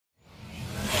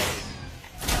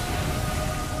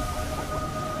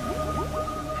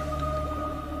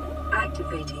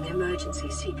Activating emergency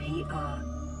CPR.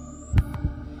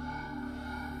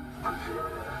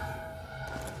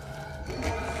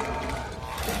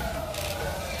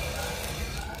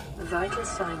 Vital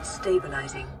signs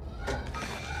stabilizing.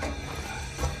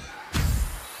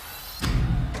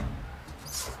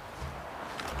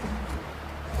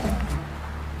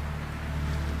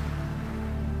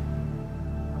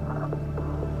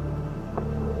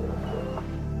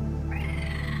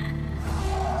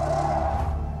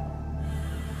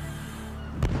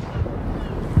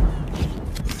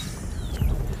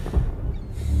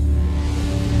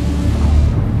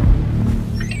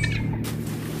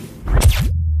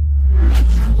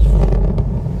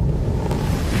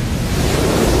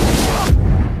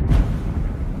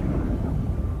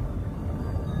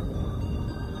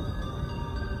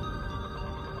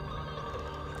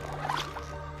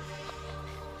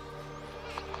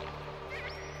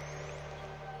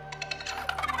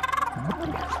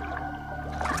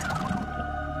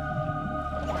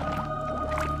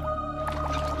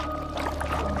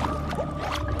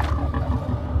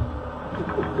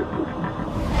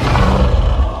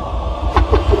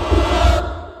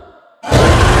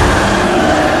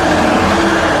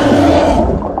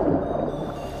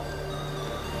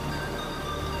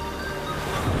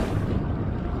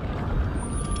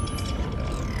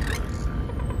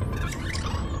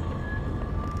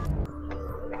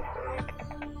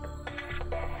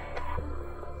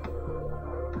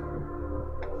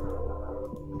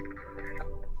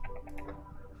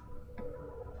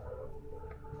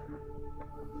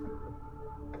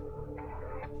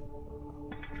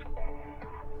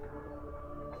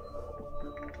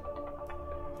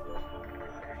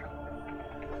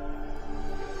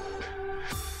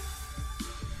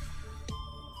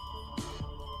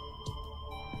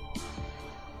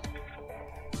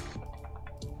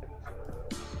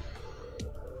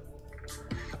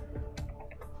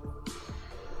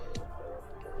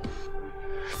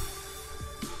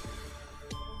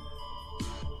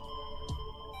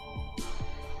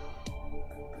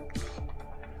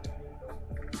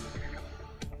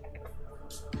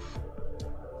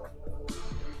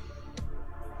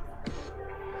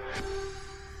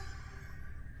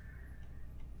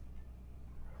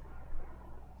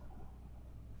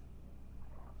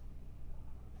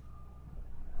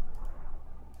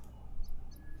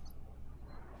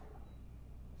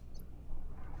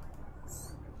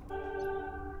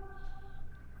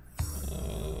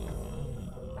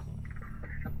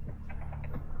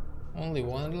 Only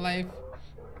one life?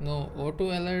 No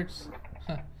auto alerts?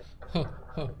 Ho,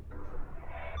 ho.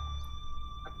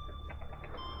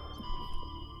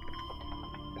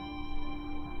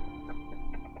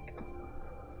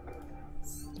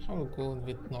 I'll go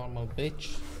with normal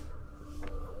bitch.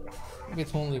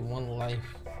 With only one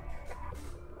life.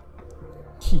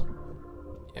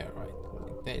 Yeah, right.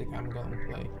 Like that I'm gonna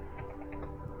play.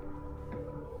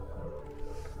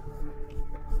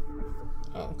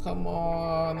 Oh, come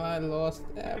on, I lost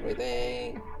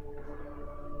everything.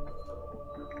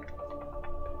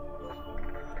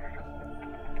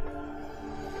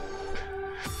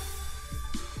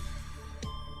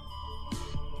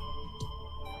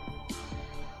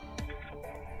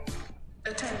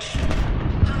 Attention.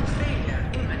 Hull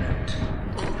failure imminent.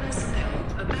 All personnel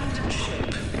abandon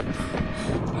ship.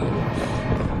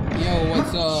 Yo,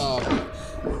 what's up?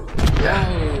 Yo,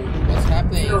 what's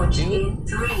happening, Launch dude? in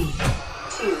 3, 2,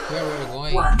 Where we're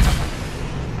going? 1.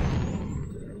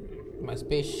 My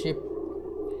spaceship.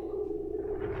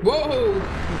 Whoa!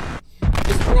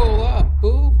 Just roll up,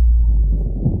 boo.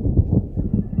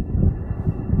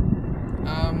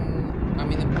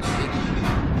 I'm in a big.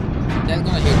 That's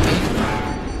gonna hit me.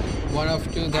 One of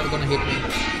two, that's gonna hit me.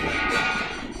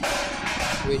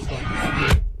 Which one?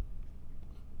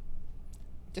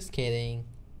 Just kidding.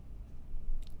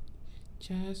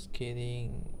 Just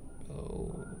kidding.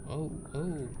 Oh, oh,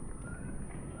 oh.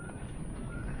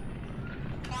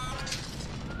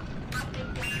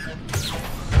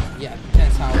 Yeah,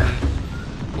 that's how we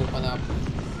open up.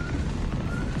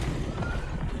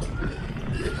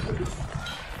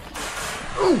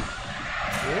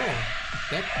 Whoa,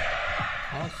 that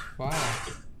was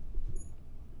fast.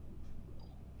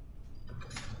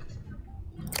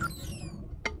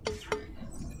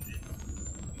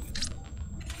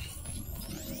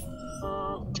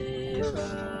 Oh,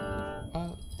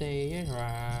 they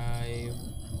arrive.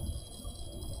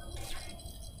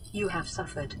 You have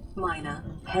suffered minor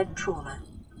head trauma.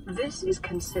 This is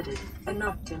considered an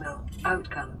optimal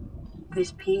outcome.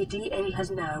 This PDA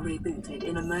has now rebooted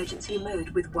in emergency mode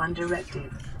with one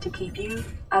directive: to keep you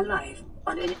alive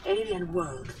on an alien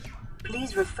world.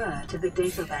 Please refer to the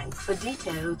databank for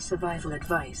detailed survival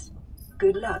advice.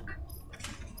 Good luck.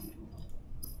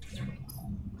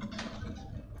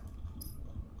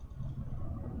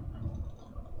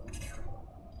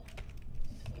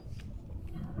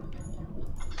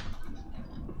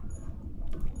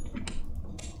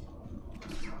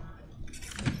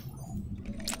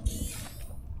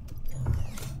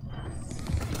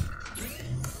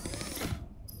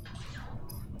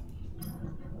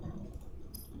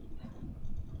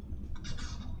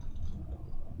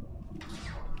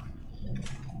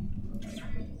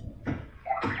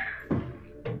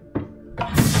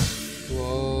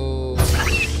 Whoa.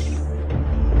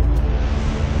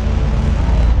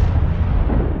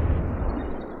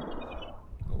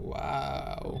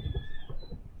 Wow.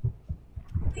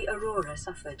 The Aurora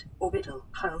suffered orbital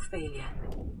hull failure.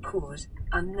 Cause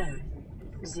unknown.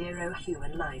 0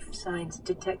 human life signs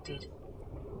detected.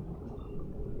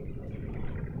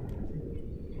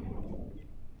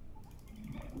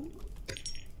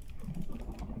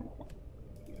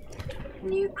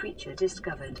 New creature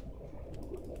discovered.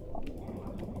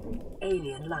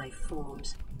 Alien life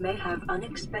forms may have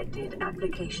unexpected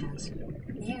applications.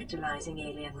 Utilizing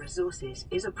alien resources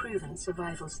is a proven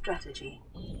survival strategy.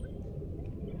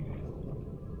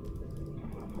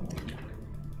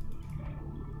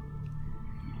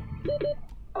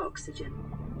 Oxygen.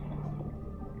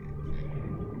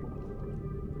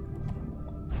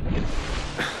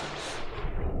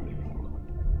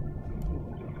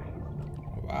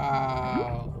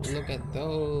 Wow. Look at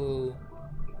those.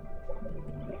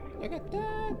 Look at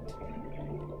that.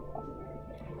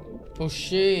 Oh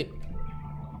shit.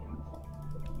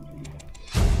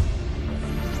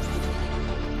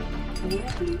 New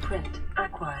blueprint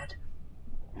acquired.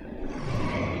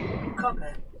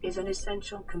 Copper is an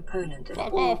essential component of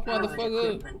Fuck all off, powered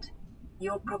motherfucker. equipment.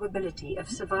 Your probability of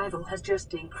survival has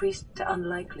just increased to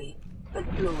unlikely, but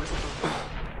plausible.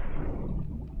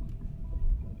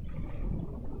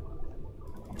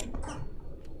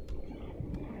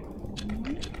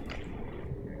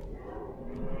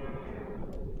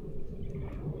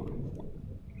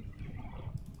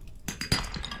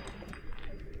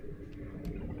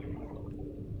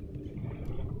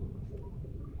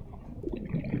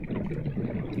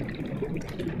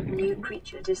 New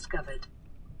creature discovered.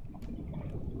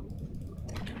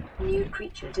 New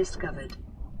creature discovered.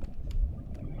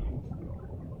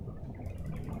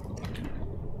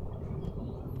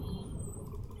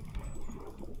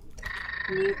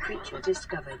 New creature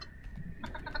discovered.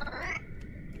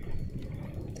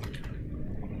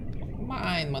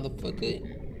 Mine,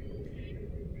 motherfucker.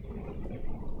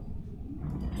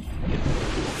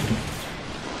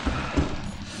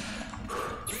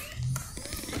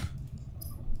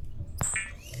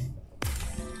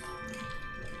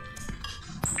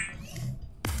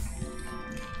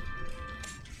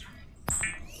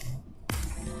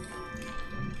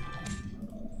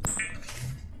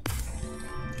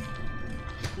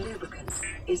 Lubricant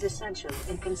is essential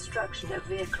in construction of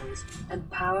vehicles and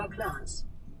power plants.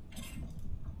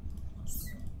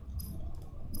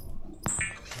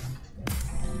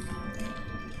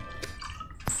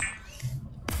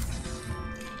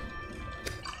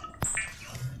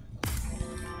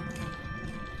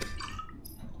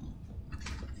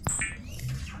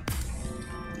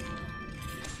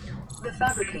 The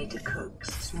fabricator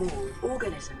cooks small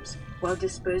organisms while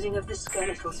disposing of the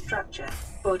skeletal structure,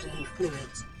 bodily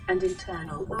fluids, and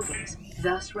internal organs,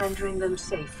 thus rendering them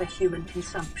safe for human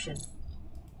consumption.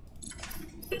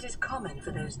 It is common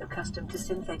for those accustomed to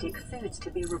synthetic foods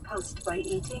to be repulsed by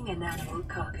eating an animal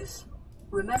carcass.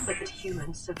 Remember that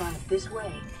humans survived this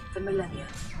way for millennia.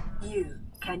 You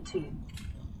can too.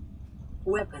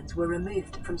 Weapons were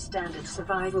removed from standard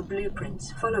survival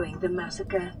blueprints following the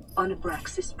massacre on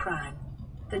Abraxas Prime.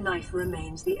 The knife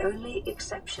remains the only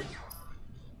exception.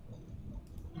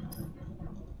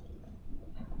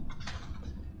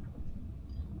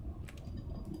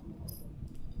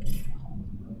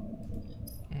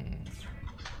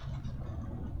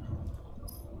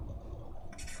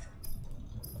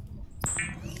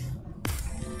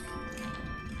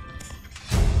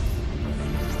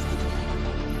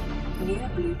 New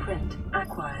blueprint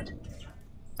acquired.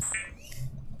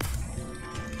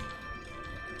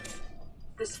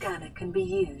 The scanner can be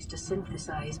used to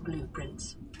synthesize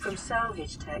blueprints from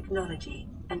salvage technology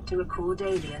and to record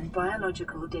alien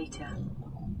biological data.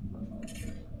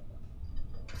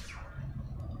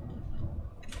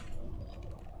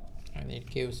 I need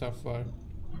cave sulfur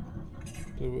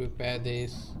to repair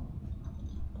this.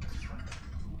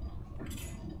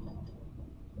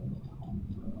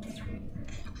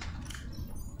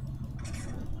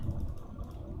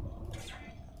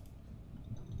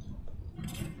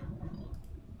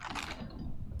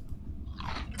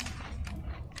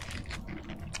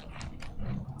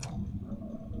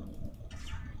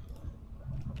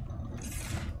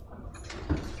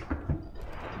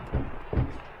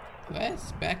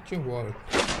 Spectrum work.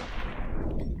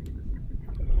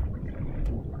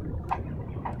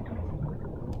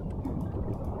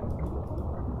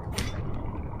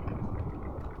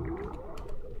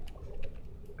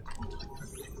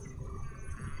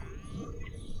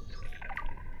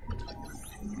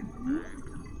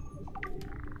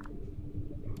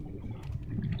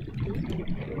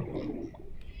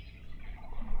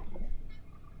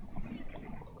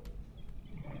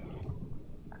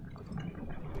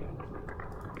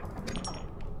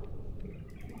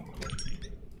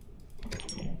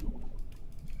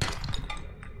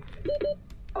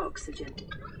 Oxygen.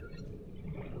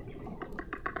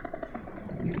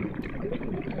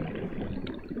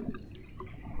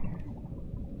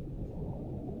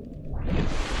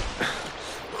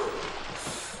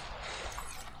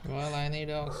 Well, I need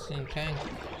an oxygen tank.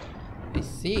 I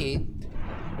see it.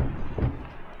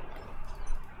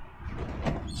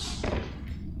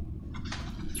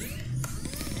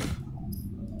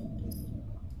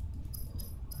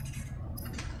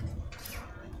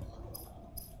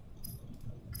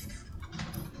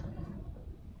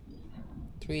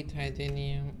 Three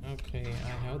titanium. Okay,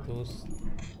 I have those.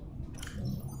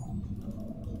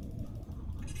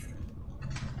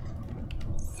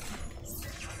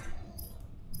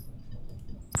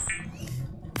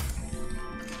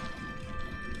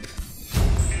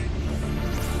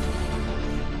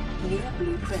 New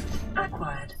blueprint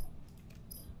acquired.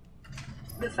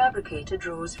 The fabricator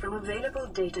draws from available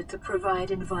data to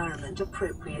provide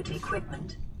environment-appropriate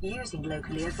equipment, using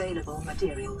locally available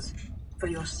materials. For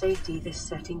your safety, this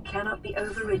setting cannot be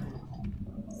overridden.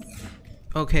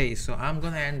 Okay, so I'm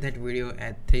gonna end that video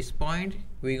at this point.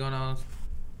 We're gonna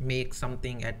make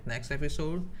something at next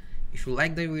episode. If you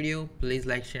like the video, please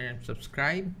like, share, and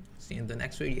subscribe. See you in the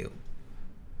next video.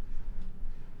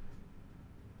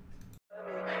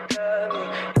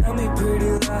 Tell me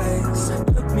pretty lies,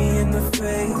 look me in the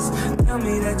face. Tell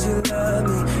me that you love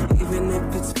me, even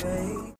if it's fake.